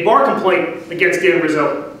a bar complaint against Dan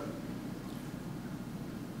Rizzo.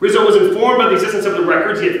 Rizzo was informed of the existence of the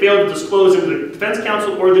records. He had failed to disclose them to the defense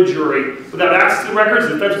counsel or the jury. Without access to the records,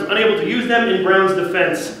 the defense was unable to use them in Brown's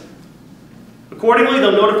defense. Accordingly,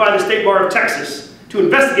 they'll notify the State Bar of Texas to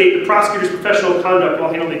investigate the prosecutor's professional conduct while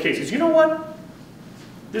handling the cases. You know what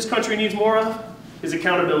this country needs more of? Is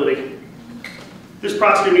accountability. This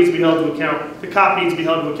prosecutor needs to be held to account. The cop needs to be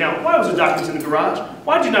held to account. Why was the documents in the garage?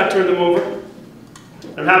 Why did you not turn them over?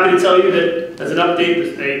 I'm happy to tell you that, as an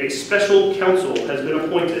update, a special counsel has been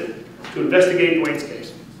appointed to investigate Dewayne's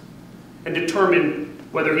case and determine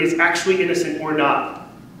whether he is actually innocent or not.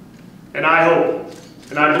 And I hope,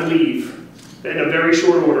 and I believe, that in a very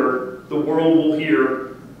short order, the world will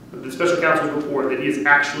hear the special counsel's report that he is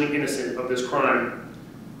actually innocent of this crime.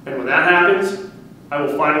 And when that happens, I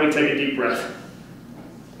will finally take a deep breath.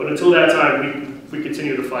 But until that time, we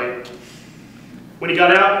continue to fight. When he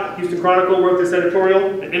got out, Houston Chronicle wrote this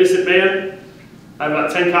editorial, "An Innocent Man." I have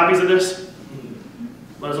about 10 copies of this.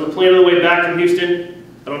 When I was on the plane on the way back from Houston,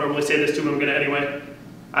 I don't normally say this to him, I'm going to anyway.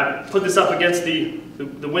 I put this up against the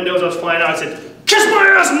windows I was flying out. I said, "Kiss my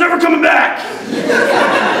ass, I'm never coming back!"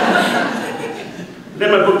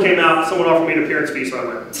 Then my book came out, someone offered me an appearance fee, so I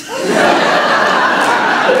went.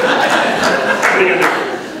 What are you going to do?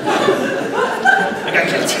 I got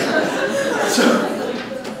kids. So,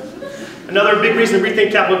 another big reason to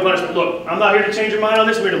rethink capital punishment. Look, I'm not here to change your mind on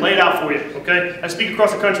this, I'm here to lay it out for you, okay? I speak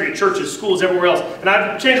across the country at churches, schools, everywhere else, and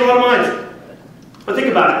I've changed a lot of minds. But think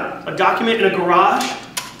about it. A document in a garage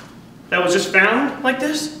that was just found like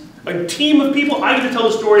this, a team of people. I get to tell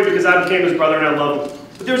the story because I became his brother and I love him.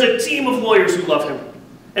 But there's a team of lawyers who love him.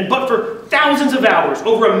 And but for thousands of hours,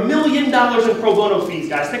 over $1 million in pro bono fees,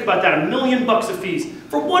 guys, think about that, $1 million of fees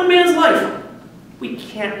for one man's life. We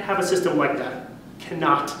can't have a system like that.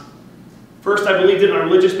 Cannot. First, I believed it on a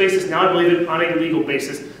religious basis. Now I believe it on a legal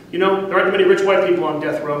basis. You know, there aren't many rich white people on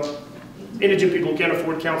death row. Indigent people can't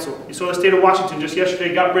afford counsel. You saw the state of Washington just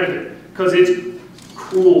yesterday got rid of it because it's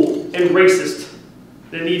cruel and racist.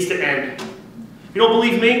 That needs to end. You don't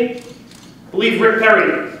believe me? Believe Rick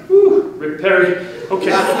Perry. Whew, Rick Perry.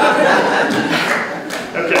 Okay.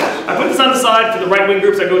 Okay. I put this on the side for the right-wing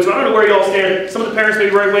groups I go to. I don't know where you all stand. Some of the parents may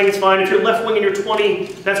be right-wing, it's fine. If you're left-wing and you're 20,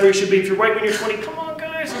 that's where you should be. If you're right-wing and you're 20, come on,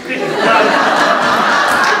 guys. Okay.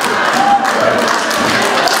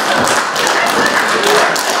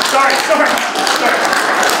 Sorry.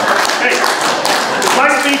 Hey, it's my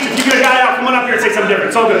speech. If you get a guy out, come on up here and say something different.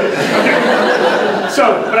 It's all good. Okay.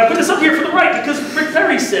 So, but I put this up here for the right because Rick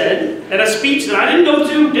Perry said at a speech that I didn't go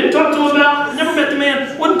to, didn't talk to him about, never met the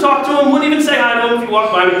man, wouldn't talk to him, wouldn't even say hi to him if he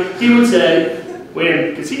walked by me. He would say,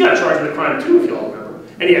 because he got charged with a crime too, if you all remember.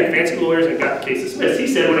 And he had fancy lawyers and got the case dismissed. He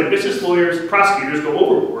said when ambitious lawyers, prosecutors go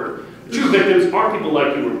overboard, the true victims aren't people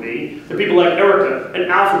like you or me. They're people like Erica and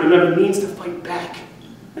Alfred who have the means to fight back.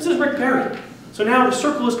 This is Rick Perry. So now the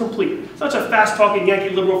circle is complete. It's not a fast-talking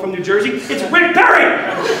Yankee liberal from New Jersey. It's Rick Perry!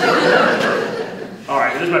 All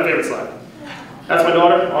right, this is my favorite slide. That's my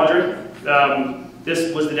daughter, Audrey.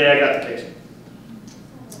 This was the day I got the case.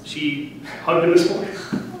 She hugged him this morning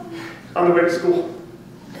on the way to school.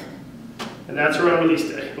 And that's her on release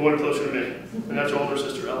day, the one closer to me. And that's her older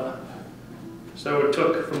sister, Ella. So it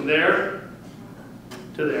took from there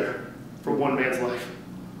to there for one man's life.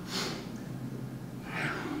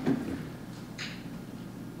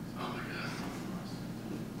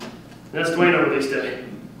 And that's Dewayne on release day.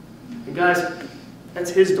 And guys, that's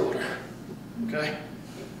his daughter, okay?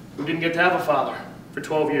 Who didn't get to have a father for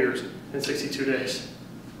 12 years and 62 days.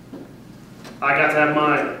 I got to have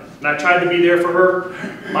mine And I tried to be there for her,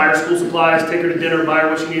 buy her school supplies, take her to dinner, buy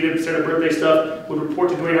her what she needed, send her birthday stuff, would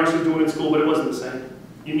report to Dwayne how she was doing in school, but it wasn't the same.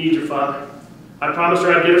 You need your father. I promised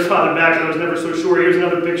her I'd get her father back, and I was never so sure. Here's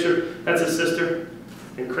another picture. That's his sister.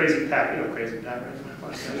 And Crazy Pat. You know Crazy Pat, right?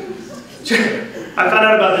 I found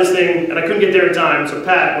out about this thing, and I couldn't get there in time, so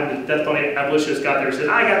Pat, when the Death Bunny abolitionist got there, said,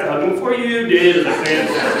 I got to hug him before you did.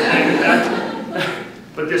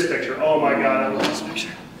 But this picture, oh my God, I love this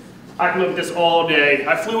picture. I can look at this all day.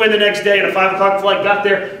 I flew in the next day, and a 5 o'clock flight got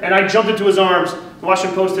there, and I jumped into his arms. The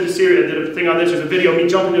Washington Post did a series, did a thing on this. There's a video of me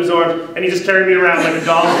jumping into his arms, and he just carried me around like a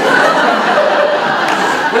doll.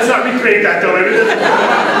 Let's not recreate that, though.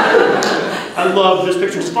 I love this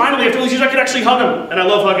picture. Finally, after all these years, I could actually hug him, and I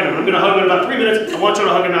love hugging him. I'm going to hug him in about 3 minutes. I want you to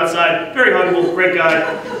hug him outside. Very huggable, great guy.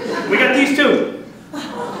 We got these too.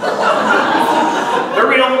 They're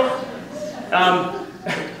real.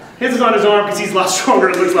 His is on his arm because he's a lot stronger.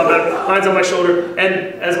 It looks a lot better. Mine's on my shoulder.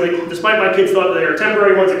 And despite my kids thought they are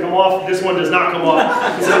temporary ones that come off, this one does not come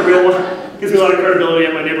off. This is a real one. Gives me a lot of credibility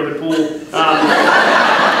at my neighborhood pool.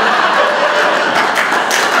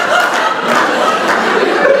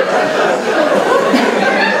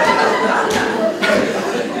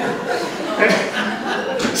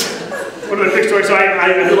 One of the big stories, so I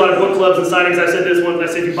do a lot of book clubs and signings. I said this one, I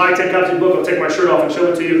said, if you buy 10 copies of the book, I'll take my shirt off and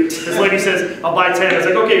show it to you. This lady says, I'll buy 10. I was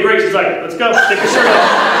like, okay, great. She's like, let's go, take your shirt off.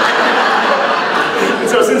 And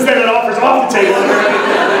so since then, that offer's off the table.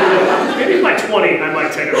 Maybe by 20, I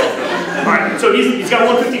might take it off. All right, so he's got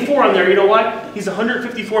 154 on there. You know why? He's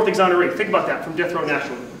 154th exoneree. Think about that from death row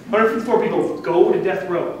nationally. 154 people go to death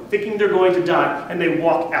row thinking they're going to die, and they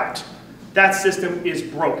walk out. That system is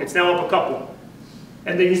broke. It's now up a couple.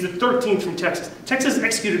 And then he's the 13th from Texas. Texas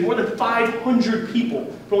executed more than 500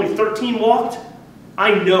 people, but only 13 walked.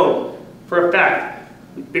 I know for a fact,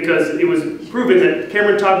 because it was proven that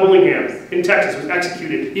Cameron Todd Willingham in Texas was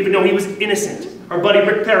executed, even though he was innocent. Our buddy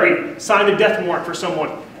Rick Perry signed a death warrant for someone,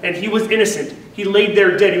 and he was innocent. He laid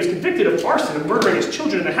there dead. He was convicted of arson and murdering his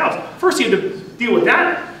children in the house. First he had to deal with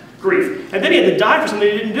that grief, and then he had to die for something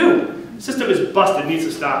he didn't do. The system is busted, needs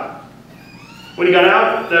to stop. When he got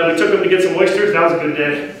out, we took him to get some oysters. That was a good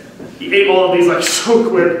day. He ate all of these like so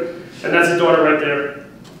quick, and that's his daughter right there.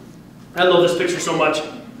 I love this picture so much.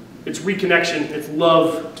 It's reconnection. It's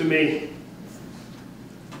love to me.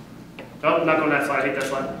 Oh, not going that slide. I hate that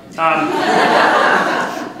slide.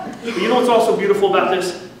 But you know what's also beautiful about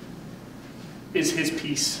this? Is his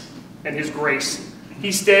peace and his grace.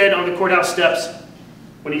 He said on the courthouse steps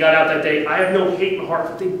when he got out that day, I have no hate in my heart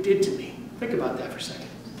for what they did to me. Think about that for a second.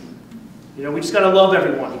 You know, we just got to love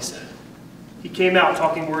everyone, he said. He came out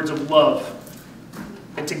talking words of love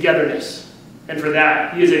and togetherness. And for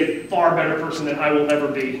that, he is a far better person than I will ever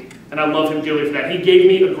be. And I love him dearly for that. He gave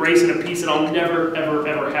me a grace and a peace that I'll never, ever,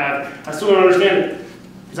 ever have. I still don't understand it,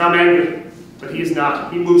 because I'm angry. But he is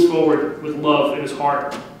not. He moves forward with love in his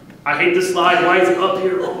heart. I hate this slide. Why is it up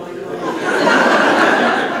here? Oh my God.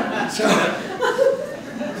 So,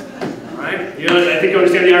 you know, I think you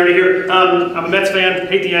understand the irony here. I'm a Mets fan,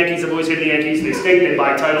 hate the Yankees, I've always hated the Yankees. They stink, they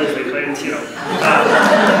buy titles, they play, you know.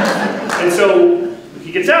 And so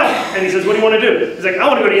he gets out and he says, what do you want to do? He's like, I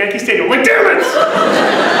want to go to Yankee Stadium. I'm like, damn it!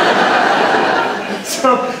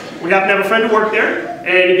 So we happen to have a friend who worked there,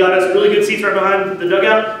 and he got us really good seats right behind the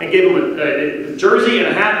dugout and gave him a jersey and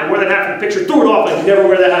a hat. I wore that hat for the picture, threw it off, like, never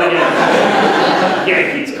wear that hat again.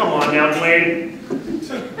 Yankees, come on now, Dwayne.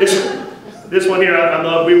 This one here, I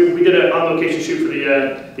love. We did an on-location shoot for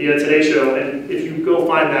the Today Show, and if you go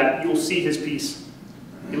find that, you'll see his peace.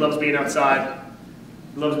 He loves being outside.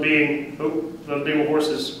 He loves being with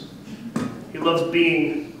horses. He loves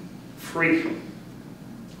being free.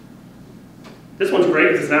 This one's great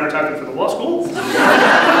because it's an advertisement for the law school. Thanks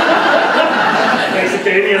to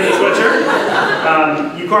Katie on the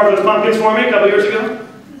sweatshirt. You carved those pumpkins for me a couple years ago.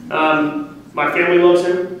 My family loves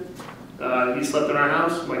him. He slept in our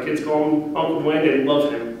house. My kids call him Uncle Dwayne. They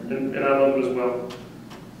love him, and I love him as well.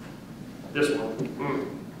 This one.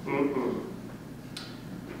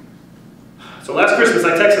 So last Christmas,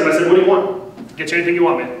 I texted him. I said, what do you want? Get you anything you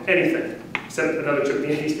want, man. Anything. Except another trip to the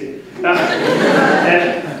Yankees team.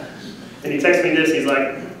 And he texted me this. He's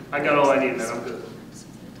like, I got all I need, man. I'm good.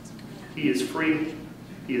 He is free.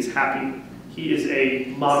 He is happy. He is a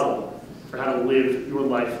model for how to live your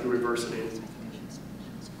life through adversity.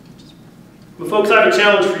 But folks, I have a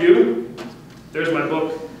challenge for you. There's my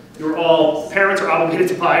book. You're all, parents are obligated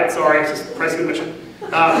to buy it. Sorry, it's just price of admission.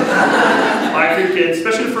 Buy it for your kids,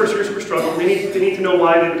 especially the first years who are struggling. They need to know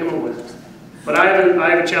why they become a winner. But I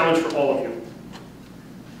have a challenge for all of you.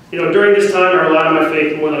 You know, during this time, I relied on my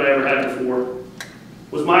faith more than I ever had before.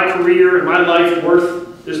 Was my career and my life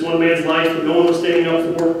worth this one man's life that no one was standing up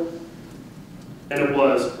for? and it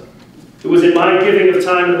was. It was in my giving of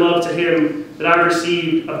time and love to him that I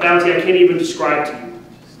received a bounty I can't even describe to you.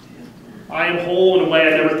 I am whole in a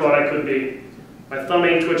way I never thought I could be. My thumb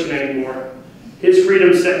ain't twitching anymore. His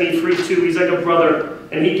freedom set me free too. He's like a brother,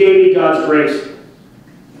 and he gave me God's grace.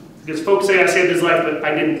 Because folks say I saved his life, but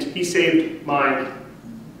I didn't. He saved mine.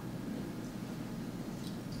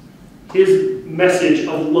 His message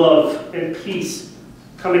of love and peace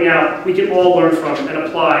coming out, we can all learn from and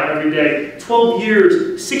apply every day. 12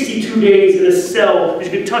 years, 62 days in a cell, as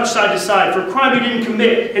you can touch side to side for a crime he didn't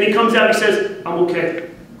commit, and he comes out and he says, I'm okay.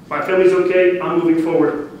 My family's okay, I'm moving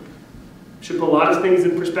forward. Should put a lot of things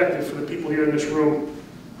in perspective for the people here in this room.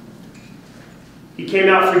 He came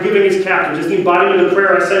out forgiving his captors. It's the embodiment of the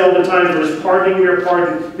prayer I say all the time, for his pardoning we are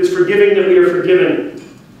pardoned, his forgiving that we are forgiven.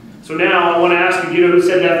 So now I want to ask you, do you know who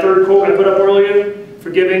said that third quote I put up earlier?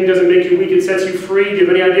 Forgiving doesn't make you weak, it sets you free. Do you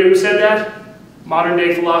have any idea who said that? Modern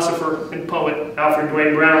day philosopher and poet, Alfred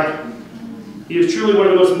Dewayne Brown. He is truly one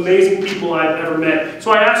of the most amazing people I've ever met.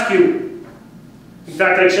 So I ask you, in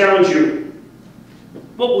fact I challenge you,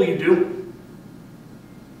 what will you do?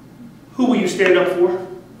 Who will you stand up for?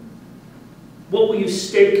 What will you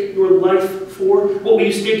stake your life for? What will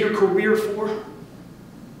you stake your career for?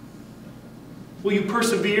 Will you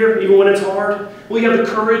persevere even when it's hard? Will you have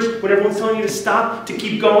the courage when everyone's telling you to stop, to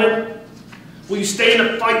keep going? Will you stay in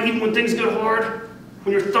the fight even when things get hard?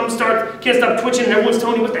 When your thumb can't stop twitching and everyone's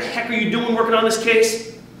telling you, what the heck are you doing working on this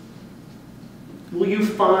case? Will you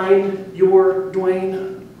find your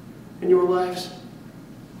Dwayne in your lives?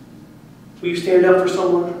 Will you stand up for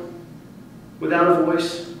someone without a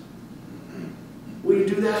voice? Will you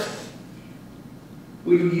do that?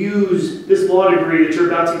 Will you use this law degree that you're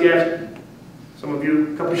about to get? Some of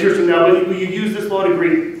you, a couple of years from now, will you use this law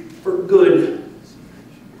degree for good?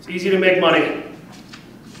 It's easy to make money.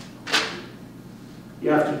 You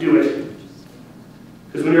have to do it.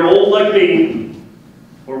 Because when you're old like me,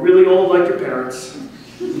 or really old like your parents,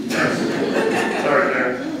 sorry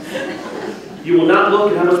parents, you will not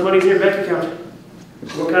look at how much money's in your bank account,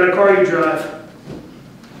 what kind of car you drive.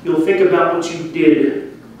 You'll think about what you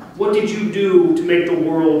did. What did you do to make the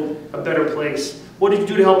world a better place? What did you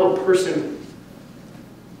do to help a person?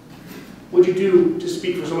 What did you do to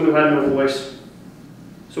speak for someone who had no voice?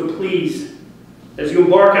 So please, as you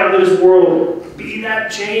embark out into this world, be that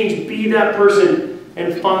change, be that person,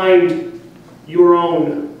 and find your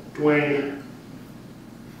own Dwayne.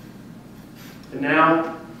 And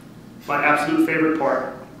now, my absolute favorite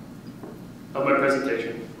part of my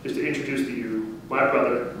presentation is to introduce to you my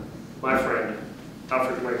brother, my friend,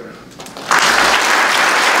 Alfred Dewayne.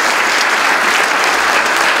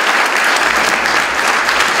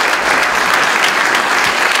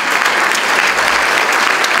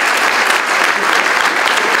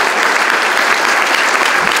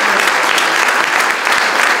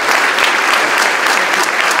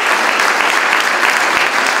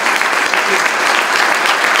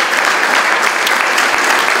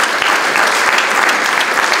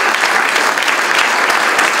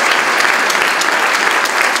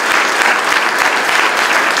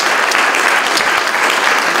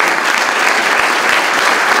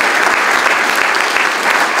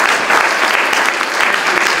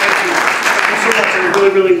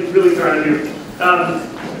 Really trying to do.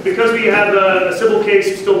 Because we have a civil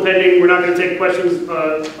case still pending, we're not going to take questions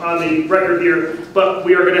on the record here, but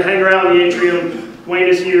we are going to hang around the atrium. Wayne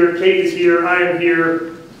is here, Kate is here, I am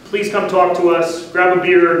here. Please come talk to us, grab a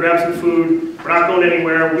beer, grab some food. We're not going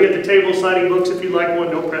anywhere. We'll be at the table signing books if you'd like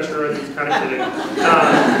one, no pressure, I'm just kind of kidding.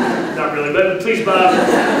 Not really, but please,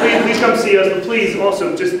 please come see us, but please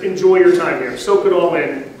also just enjoy your time here. Soak it all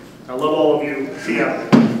in. I love all of you. See you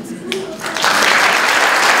out there.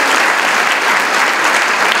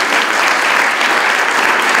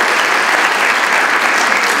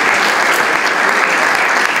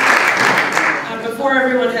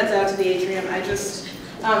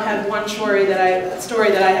 Have one story that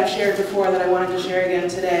I have shared before that I wanted to share again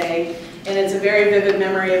today, and it's a very vivid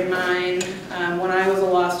memory of mine when I was a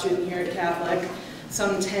law student here at Catholic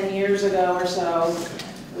some 10 years ago or so,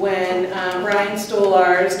 when Brian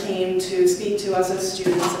Stolarz came to speak to us as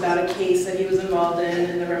students about a case that he was involved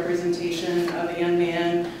in the representation of a young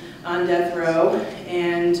man on death row.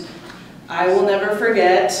 And I will never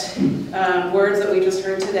forget words that we just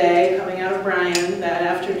heard today coming out of Brian that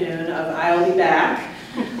afternoon of "I'll be back,"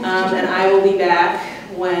 and I will be back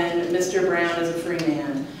when Mr. Brown is a free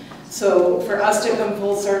man. So for us to come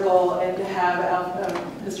full circle and to have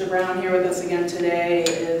Mr. Brown here with us again today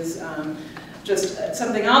is just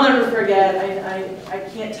something I'll never forget. I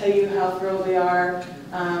can't tell you how thrilled we are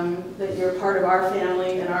that you're part of our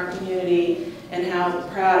family and our community, and how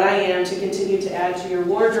proud I am to continue to add to your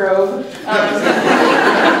wardrobe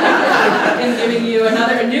in giving you a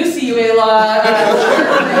new CUA law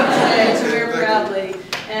today to wear proudly.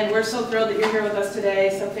 And we're so thrilled that you're here with us today,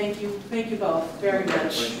 so thank you both very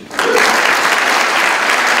much.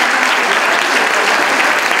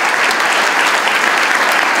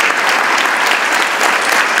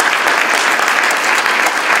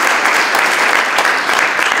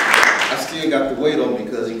 Still got the weight on me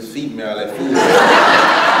because he was feeding me all that food.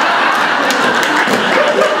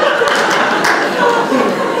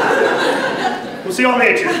 We'll see y'all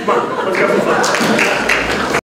later. Come on, let's go for fun.